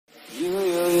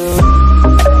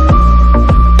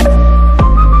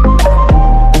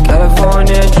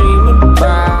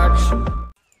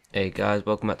guys,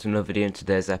 welcome back to another video. In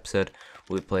today's episode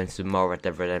we're playing some more Red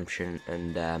Dead Redemption,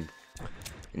 and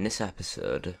in this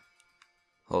episode,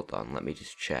 hold on, let me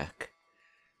just check.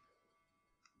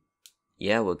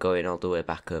 Yeah, we're going all the way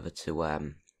back over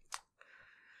to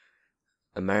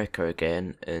America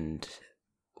again, and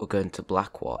we're going to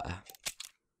Blackwater.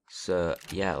 So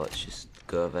yeah, let's just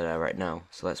go over there right now.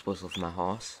 So let's whistle for my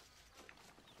horse.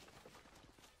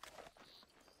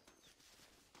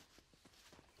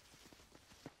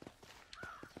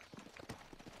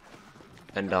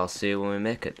 And I'll see you when we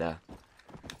make it there.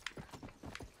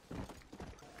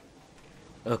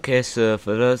 Okay, so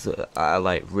for those that are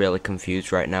like really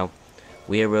confused right now,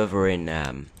 we are over in,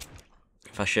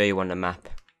 if I show you on the map,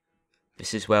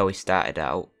 this is where we started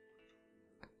out.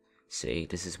 See,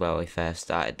 this is where we first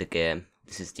started the game.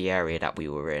 This is the area that we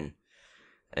were in.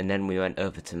 And then we went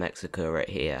over to Mexico right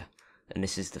here. And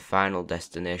this is the final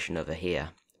destination over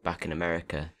here, back in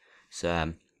America.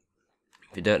 So,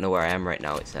 if you don't know where I am right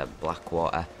now, it's at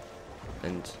Blackwater.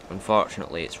 And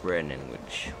unfortunately it's raining,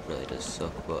 which really does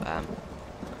suck, but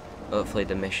hopefully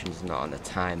the mission's not on a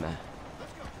timer,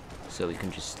 so we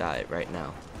can just start it right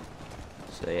now.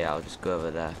 So yeah, I'll just go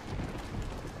over there.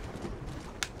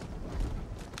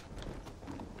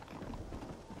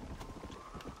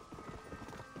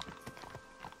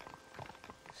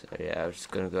 So yeah, I'm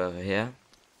just gonna go over here.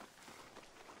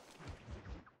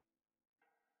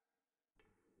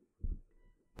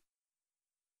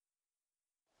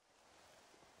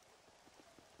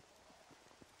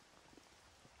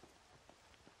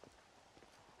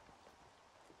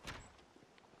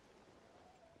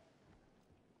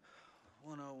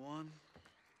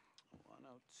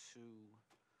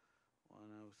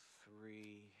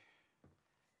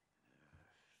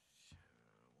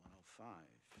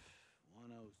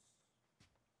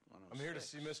 I'm here to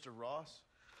see Mr. Ross.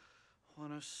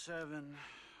 107,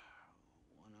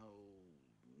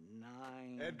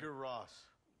 109. Edgar Ross.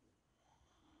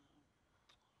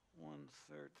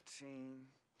 113.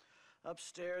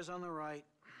 Upstairs on the right.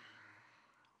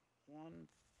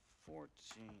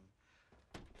 114.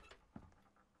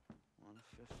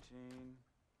 115.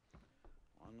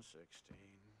 116.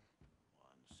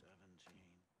 117.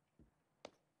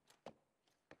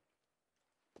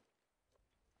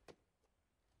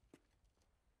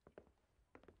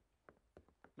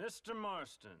 Mr.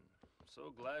 Marston, so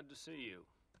glad to see you.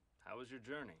 How was your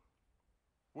journey?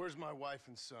 Where's my wife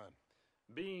and son?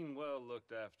 Being well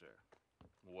looked after.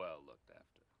 Well looked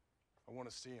after. I want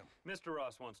to see him. Mr.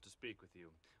 Ross wants to speak with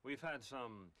you. We've had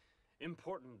some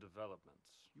important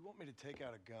developments. You want me to take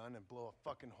out a gun and blow a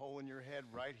fucking hole in your head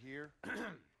right here?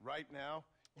 Right now?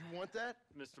 You want that?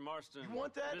 Mr. Marston. You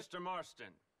want that? Mr.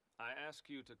 Marston, I ask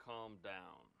you to calm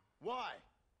down. Why?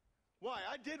 Why?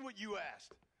 I did what you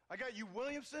asked. I got you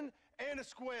Williamson and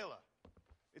Escuela.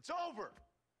 It's over.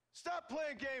 Stop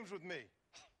playing games with me.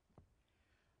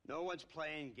 No one's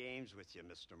playing games with you,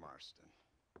 Mr. Marston.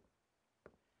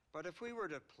 But if we were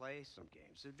to play some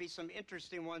games, there'd be some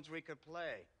interesting ones we could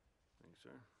play. Think so?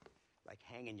 Like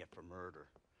hanging you for murder,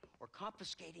 or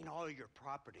confiscating all your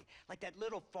property, like that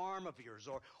little farm of yours,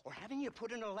 or having you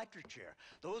put in an electric chair.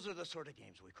 Those are the sort of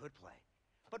games we could play.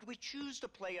 But we choose to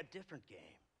play a different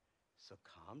game. So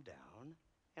calm down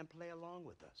and play along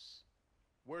with us.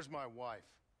 Where's my wife?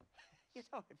 You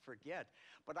know, I forget,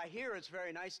 but I hear it's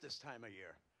very nice this time of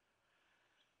year.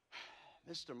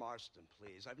 Mr. Marston,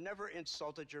 please, I've never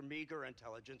insulted your meager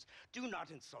intelligence. Do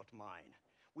not insult mine.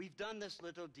 We've done this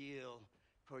little deal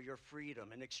for your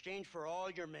freedom in exchange for all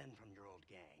your men from your old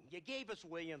gang. You gave us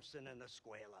Williamson and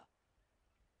Escuela.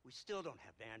 We still don't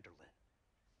have Vanderlyn,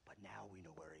 but now we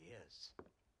know where he is.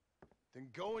 Then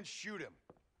go and shoot him.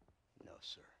 No,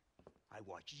 sir. I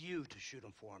want you to shoot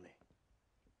him for me.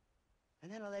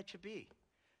 And then I'll let you be.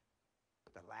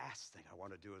 The last thing I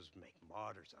want to do is make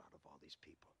martyrs out of all these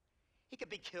people. He could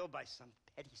be killed by some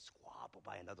petty squabble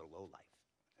by another lowlife.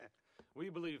 We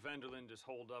believe Vanderlyn is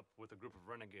holed up with a group of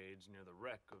renegades near the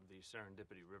wreck of the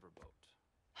Serendipity riverboat.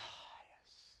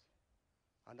 Yes.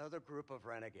 Another group of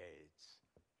renegades.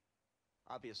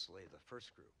 Obviously, the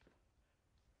first group,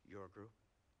 your group,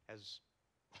 has,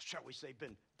 shall we say,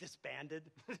 been disbanded?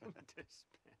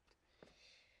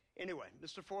 Anyway,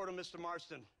 Mr. Ford and Mr.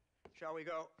 Marston, shall we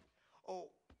go?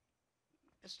 Oh,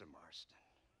 Mr. Marston,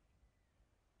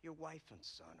 your wife and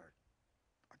son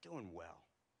are doing well.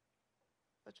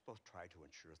 Let's both try to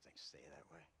ensure things stay that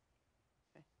way.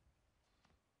 Okay?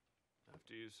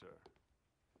 After you, sir.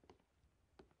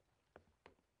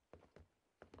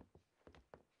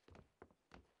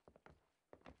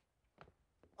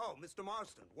 Oh, Mr.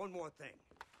 Marston, one more thing.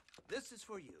 This is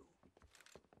for you.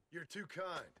 You're too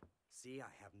kind. See,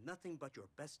 I have nothing but your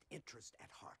best interest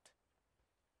at heart.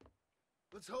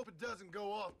 Let's hope it doesn't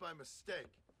go off by mistake.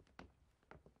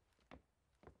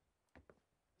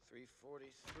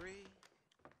 343.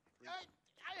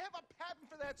 I have a patent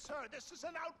for that, sir. This is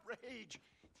an outrage.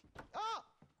 Ah,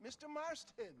 Mr.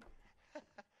 Marston.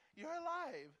 You're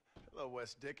alive. Hello,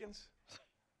 Wes Dickens.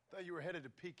 Thought you were headed to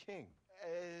Peking.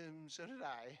 So did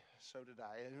I. So did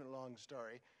I. A long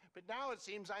story. But now it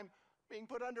seems I'm being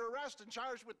put under arrest and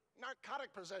charged with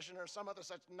narcotic possession or some other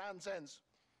such nonsense.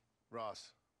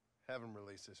 Ross, have him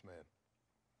release this man.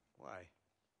 Why?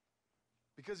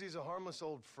 Because he's a harmless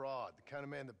old fraud, the kind of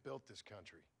man that built this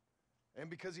country. And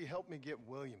because he helped me get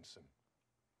Williamson.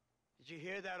 Did you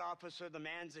hear that, officer? The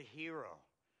man's a hero.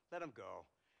 Let him go.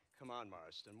 Come on,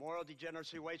 Marston. Moral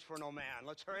degeneracy waits for no man.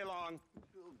 Let's hurry along.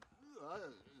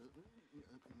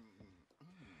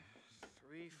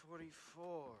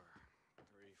 344.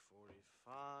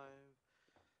 345.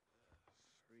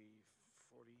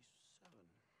 347.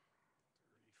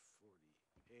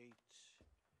 348.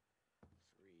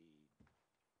 3.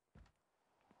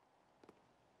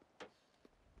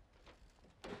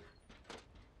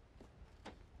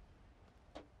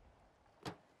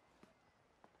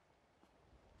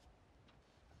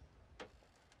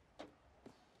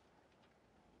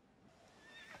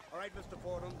 All right, Mr.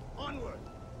 Fordham, onward.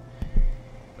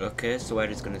 Okay, so we're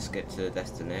just gonna skip to the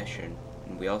destination.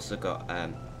 And we also got, I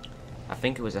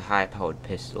think it was a high-powered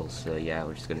pistol, so yeah,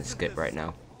 we're just gonna skip right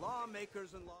now.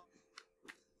 Lawmakers and law.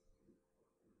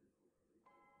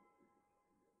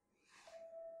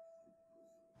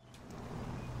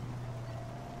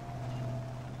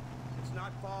 It's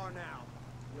not far now.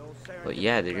 The old But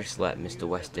yeah, they just let Mr.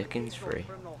 Wes Dickens free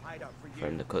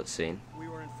from the cutscene. We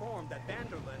were informed that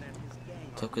Vanderlyn and his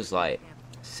gang Took us like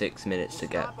 6 minutes to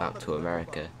get back to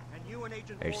America.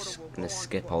 We're just gonna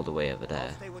skip all the way over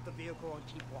there. Stay with the vehicle and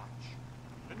keep watch.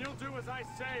 And you'll do as I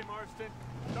say, Marston.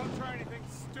 Don't try anything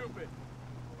stupid.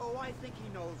 Oh, I think he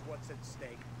knows what's at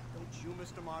stake. Don't you,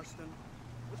 Mr. Marston?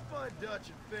 Let's find Dutch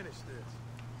and finish this.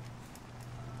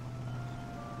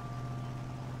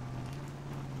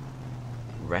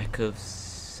 Wreck of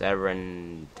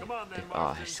Seren... Come on then, Oh, I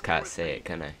Marston. just can't say it,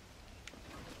 can I?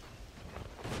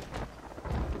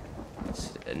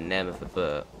 It's a name of a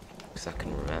boat, because I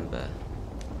can remember.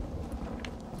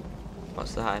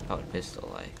 What's the high-powered pistol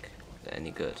like? Is it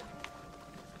any good?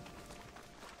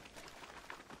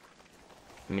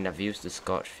 I mean, I've used the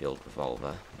Scotchfield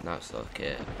revolver, and that's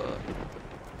okay, but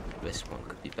this one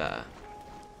could be better.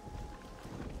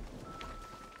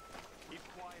 Keep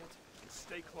quiet and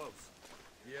stay close.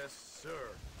 Yes, sir.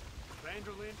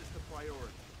 Vanderlyn is the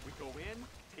priority. We go in,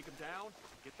 take him down,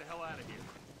 get the hell out of here.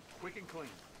 Quick and clean.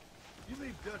 You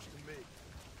leave Dutch to me.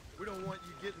 We don't want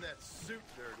you getting that suit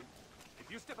dirty. If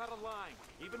you step out of line,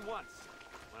 even once,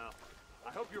 well,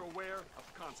 I hope you're aware of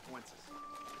the consequences.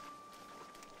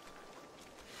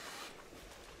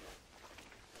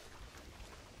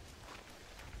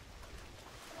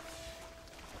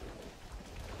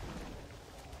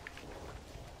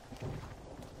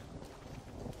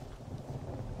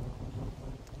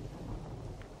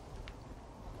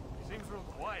 He seems real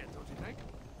quiet, don't you think?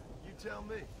 You tell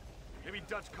me. Maybe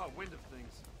Dutch caught wind of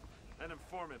things. That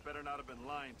informant better not have been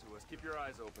lying to us. Keep your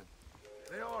eyes open.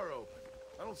 They are open.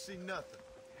 I don't see nothing.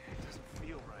 It doesn't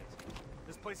feel right.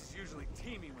 This place is usually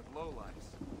teeming with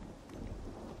lowlifes.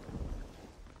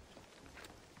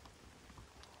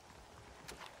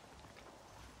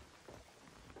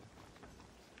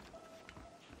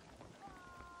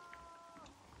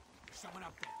 There's someone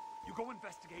up there. You go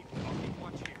investigate, I'll keep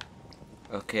watch here.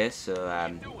 Okay,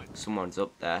 so someone's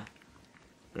up there.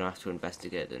 We're gonna have to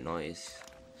investigate the noise.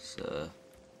 So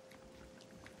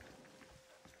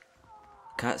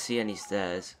can't see any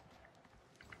stairs.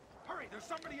 Hurry, there's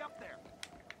somebody up there.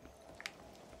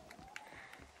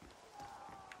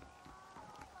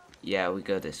 Yeah, we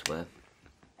go this way.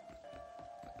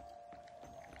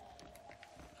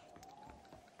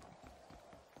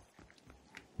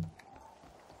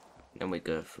 Then we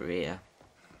go through here.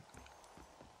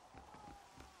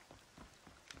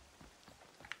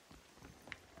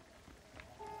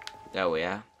 There we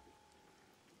are.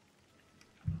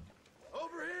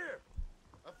 Over here!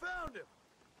 I found him!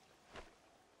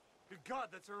 Good God,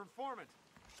 that's our informant.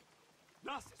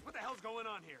 Gnosis, what the hell's going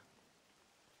on here?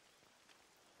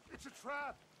 It's a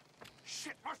trap.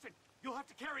 Shit, Marston, you'll have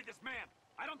to carry this man.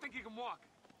 I don't think he can walk.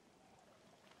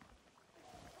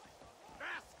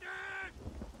 Bastard!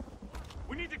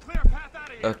 We need to clear a path out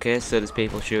of here. Okay, so there's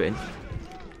people shooting.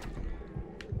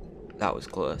 That was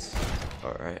close.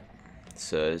 Alright.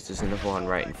 So there's another one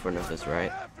right in front of us,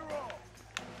 right?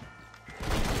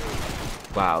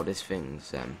 Wow, this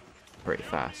thing's pretty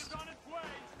fast.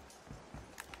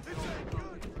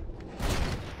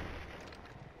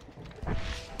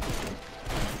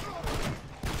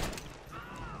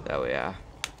 There we are.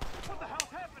 What the hell's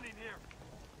happening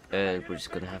here? And we're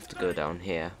just gonna have to go down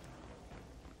here.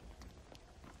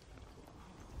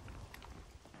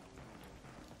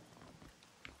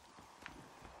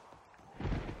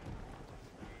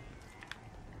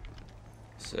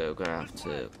 So we're gonna have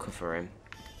to cover him.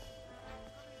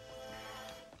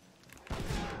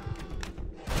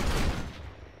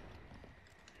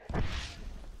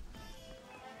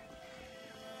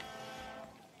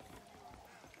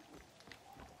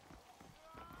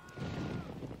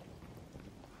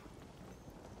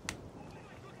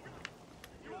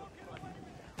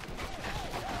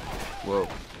 Whoa.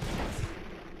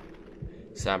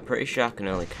 So I'm pretty sure I can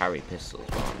only carry pistols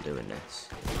while I'm doing this.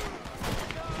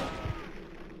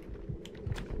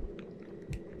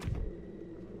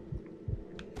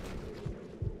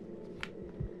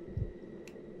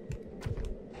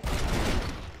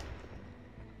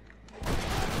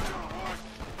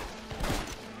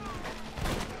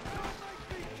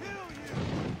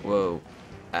 Whoa.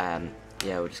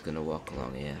 Yeah, we're just gonna walk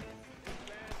along here.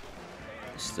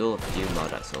 There's still a few more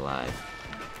that's alive.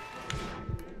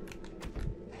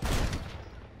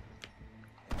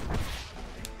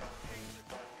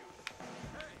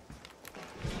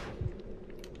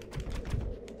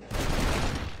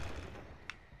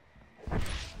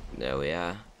 There we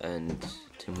are, and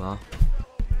 2 more.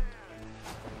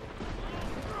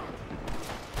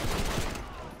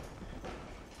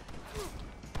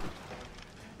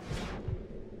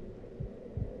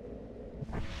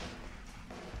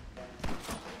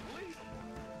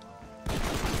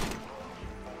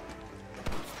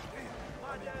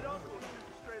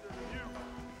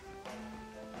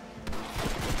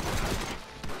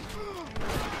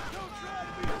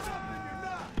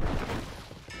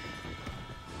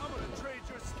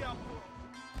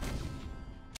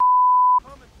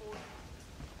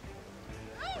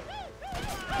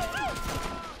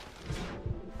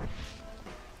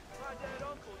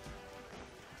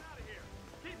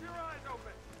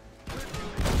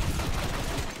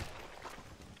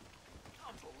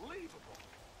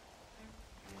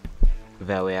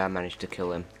 There we are, managed to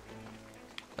kill him.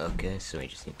 Okay, so we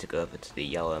just need to go over to the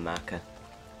yellow marker.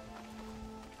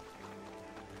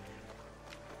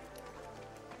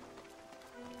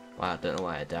 Wow, I don't know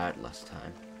why I died last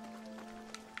time.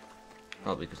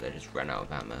 Probably because I just ran out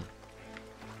of ammo.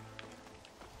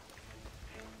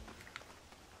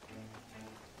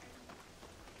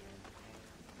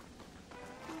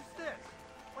 Who's this?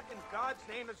 What in God's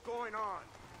name is going on?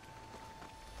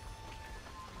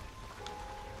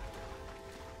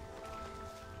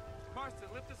 Marston,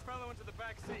 lift this fellow into the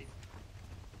back seat.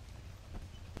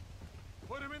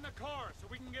 Put him in the car so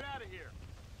we can get out of here.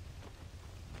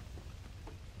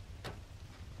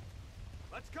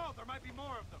 Let's go, there might be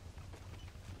more of them.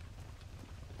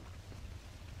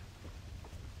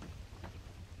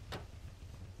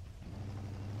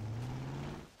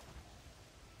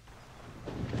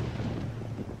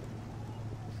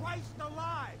 Christ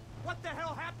alive! What the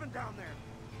hell happened down there?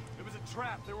 It was a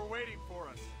trap, they were waiting for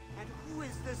us. And who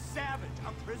is this savage?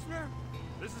 A prisoner?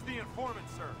 This is the informant,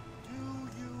 sir. Do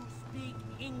you speak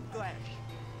English?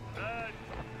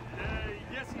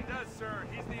 Yes he does, sir.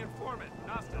 He's the informant,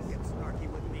 Don't Nostos. get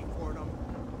snarky with me, Fordham.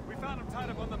 We found him tied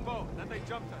up on the boat, then they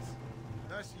jumped us.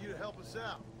 Nice of you to help us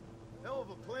out. Hell of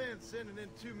a plan sending in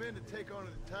 2 men to take on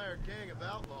an entire gang of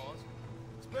outlaws.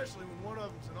 Especially when one of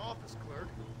them's an office clerk.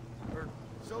 Or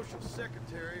social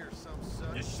secretary or some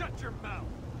such. You shut your mouth!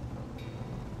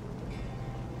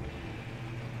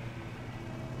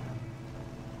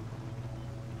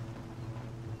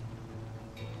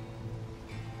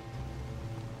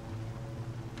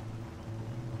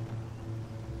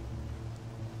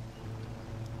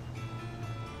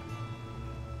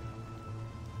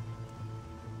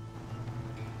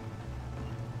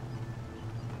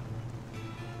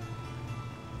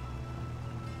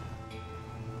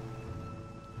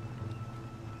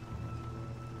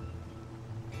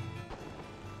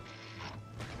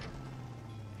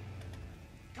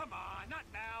 Come on, not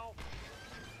now.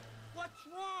 What's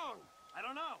wrong? I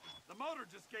don't know. The motor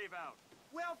just gave out.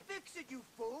 Well, fix it, you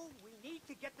fool. We need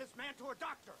to get this man to a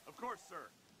doctor. Of course, sir.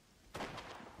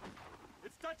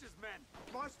 It's Dutch's men.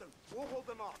 Marston, we'll hold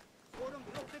them off. Fordham,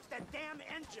 we'll fix that damn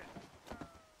engine.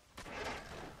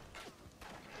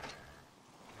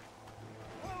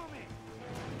 Follow me.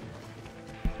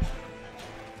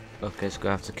 Okay, so we're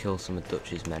gonna have to kill some of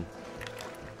Dutch's men.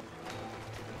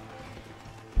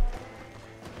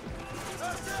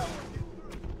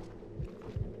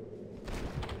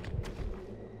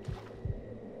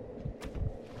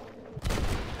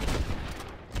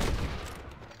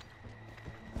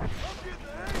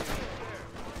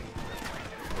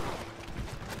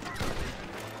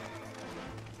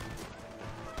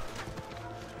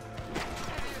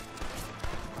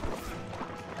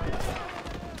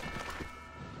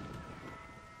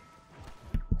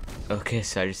 Okay,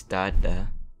 so I just died there.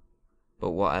 But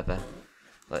whatever.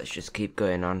 Let's just keep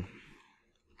going on.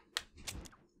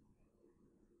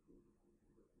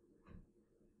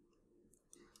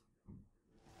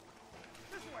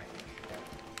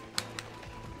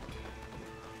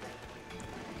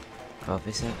 Oh,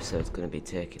 this episode's gonna be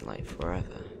taking like forever.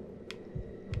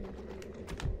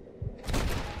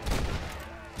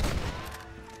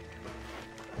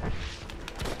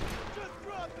 Just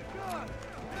drop the gun!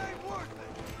 It ain't worth it!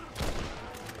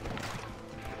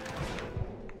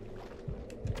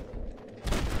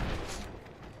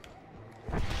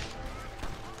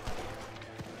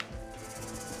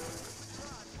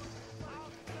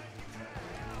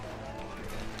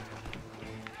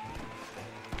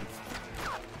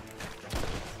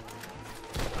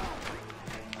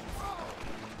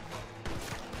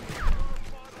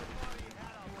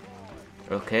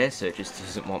 Okay, so it just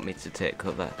doesn't want me to take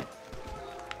cover.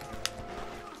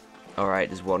 Alright,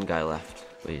 there's one guy left.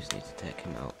 We just need to take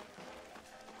him out.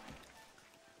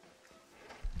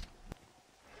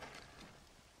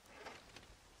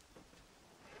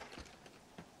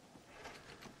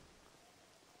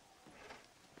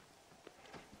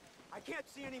 I can't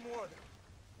see any more of them.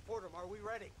 Fordham, are we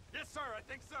ready? Yes, sir, I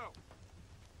think so.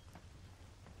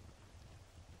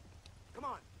 Come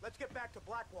on, let's get back to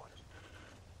Blackwater.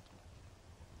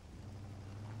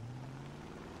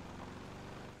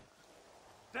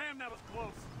 Damn, that was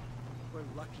close. We're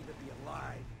lucky to be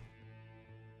alive.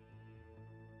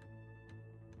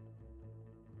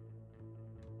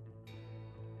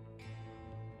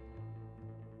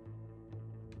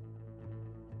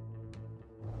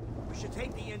 We should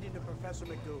take the Indian to Professor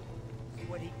McDougal. See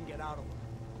what he can get out of him.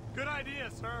 Good idea,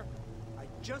 sir. I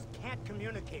just can't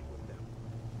communicate with them.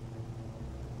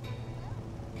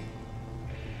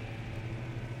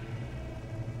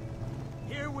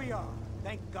 Here we are.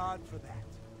 Thank God for that.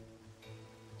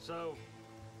 So,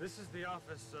 this is the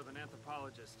office of an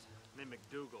anthropologist named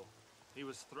McDougal. He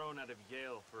was thrown out of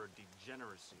Yale for a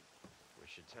degeneracy. We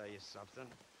should tell you something.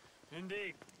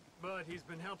 Indeed, but he's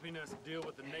been helping us deal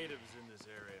with the natives in this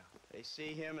area. They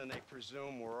see him and they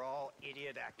presume we're all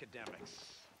idiot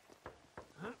academics.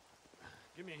 Huh?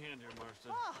 Give me a hand here,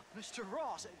 Marston. Ah, Mr.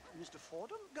 Ross. Mr.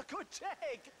 Fordham? Good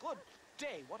day. Good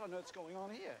day. What on earth's going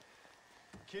on here?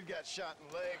 Kid got shot in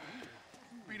the leg.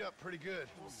 Beat up pretty good.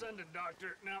 We'll send a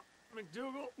doctor. Now,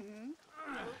 McDougal,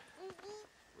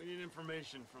 we need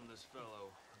information from this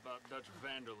fellow about Dutch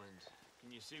Vanderland. Can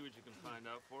you see what you can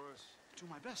find out for us? Do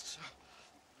my best, sir.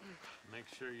 Make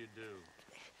sure you do.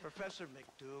 Professor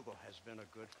McDougal has been a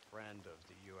good friend of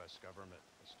the U.S. government,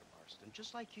 Mr. Marston,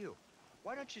 just like you.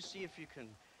 Why don't you see if you can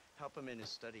help him in his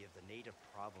study of the native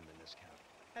problem in this county?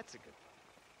 That's a good one.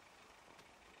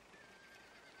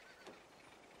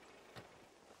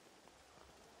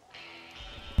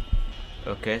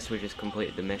 Okay, so we just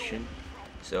completed the mission.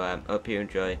 So hope you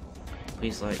enjoy.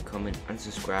 Please like, comment and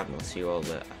subscribe, and I'll see you all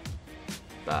later.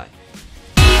 Bye.